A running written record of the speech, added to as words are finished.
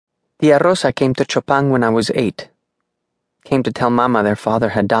Tia Rosa came to Chopin when I was 8. Came to tell Mama their father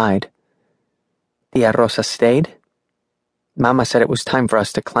had died. Tia Rosa stayed. Mama said it was time for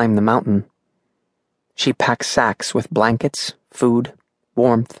us to climb the mountain. She packed sacks with blankets, food,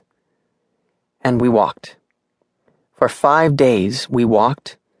 warmth, and we walked. For 5 days we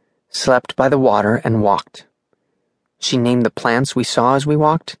walked, slept by the water, and walked. She named the plants we saw as we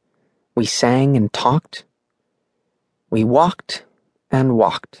walked. We sang and talked. We walked and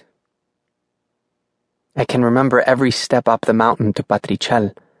walked. I can remember every step up the mountain to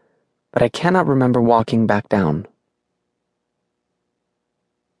Patriciel, but I cannot remember walking back down.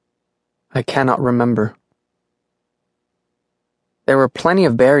 I cannot remember. There were plenty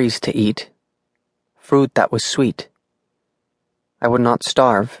of berries to eat, fruit that was sweet. I would not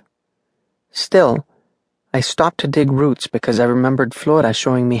starve. Still, I stopped to dig roots because I remembered Flora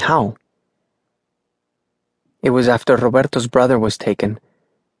showing me how. It was after Roberto's brother was taken,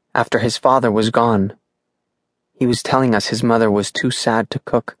 after his father was gone. He was telling us his mother was too sad to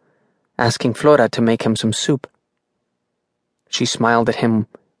cook, asking Flora to make him some soup. She smiled at him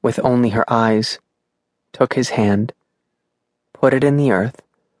with only her eyes, took his hand, put it in the earth,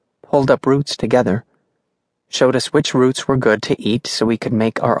 pulled up roots together, showed us which roots were good to eat so we could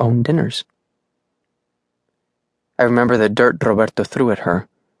make our own dinners. I remember the dirt Roberto threw at her,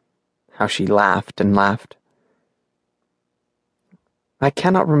 how she laughed and laughed. I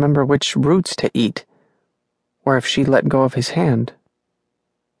cannot remember which roots to eat, or if she let go of his hand.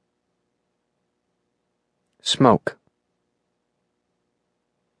 Smoke.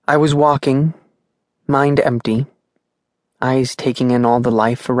 I was walking, mind empty, eyes taking in all the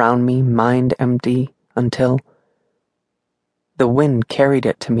life around me, mind empty, until the wind carried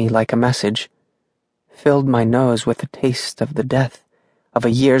it to me like a message, filled my nose with the taste of the death of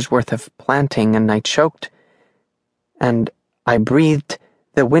a year's worth of planting, and I choked, and I breathed.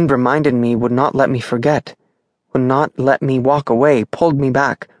 The wind reminded me, would not let me forget, would not let me walk away, pulled me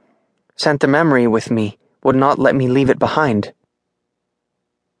back, sent the memory with me, would not let me leave it behind.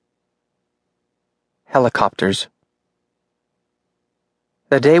 Helicopters.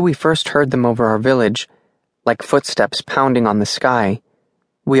 The day we first heard them over our village, like footsteps pounding on the sky,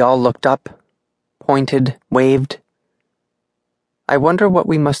 we all looked up, pointed, waved. I wonder what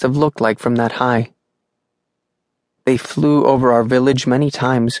we must have looked like from that high. They flew over our village many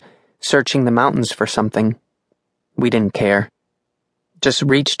times, searching the mountains for something. We didn't care. Just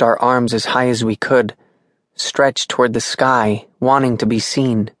reached our arms as high as we could, stretched toward the sky, wanting to be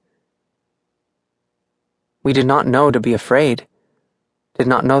seen. We did not know to be afraid, did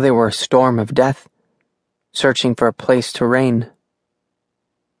not know they were a storm of death, searching for a place to reign.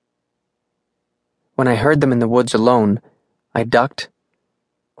 When I heard them in the woods alone, I ducked,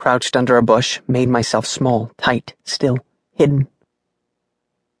 crouched under a bush, made myself small, tight, still, hidden.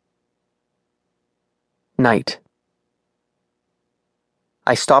 Night.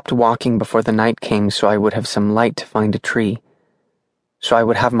 I stopped walking before the night came so I would have some light to find a tree, so I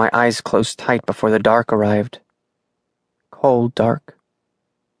would have my eyes closed tight before the dark arrived. Cold dark.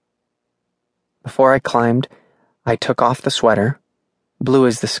 Before I climbed, I took off the sweater, blue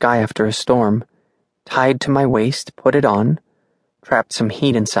as the sky after a storm, tied to my waist, put it on, trapped some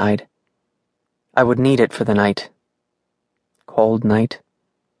heat inside. I would need it for the night. Cold night.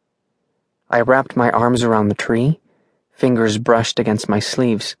 I wrapped my arms around the tree, fingers brushed against my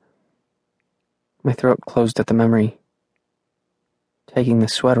sleeves. My throat closed at the memory. Taking the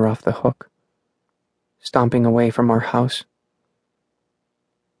sweater off the hook, stomping away from our house.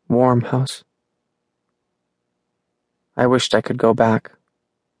 Warm house. I wished I could go back,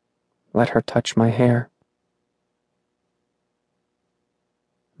 let her touch my hair.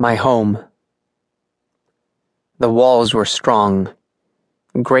 My home. The walls were strong,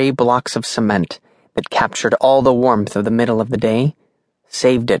 gray blocks of cement that captured all the warmth of the middle of the day,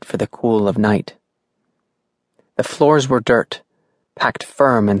 saved it for the cool of night. The floors were dirt, packed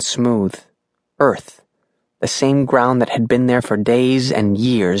firm and smooth, earth, the same ground that had been there for days and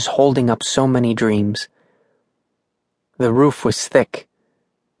years, holding up so many dreams. The roof was thick,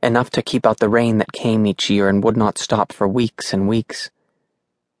 enough to keep out the rain that came each year and would not stop for weeks and weeks.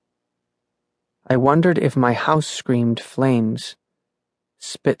 I wondered if my house screamed flames,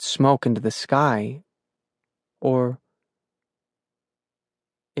 spit smoke into the sky, or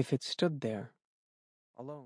if it stood there, alone.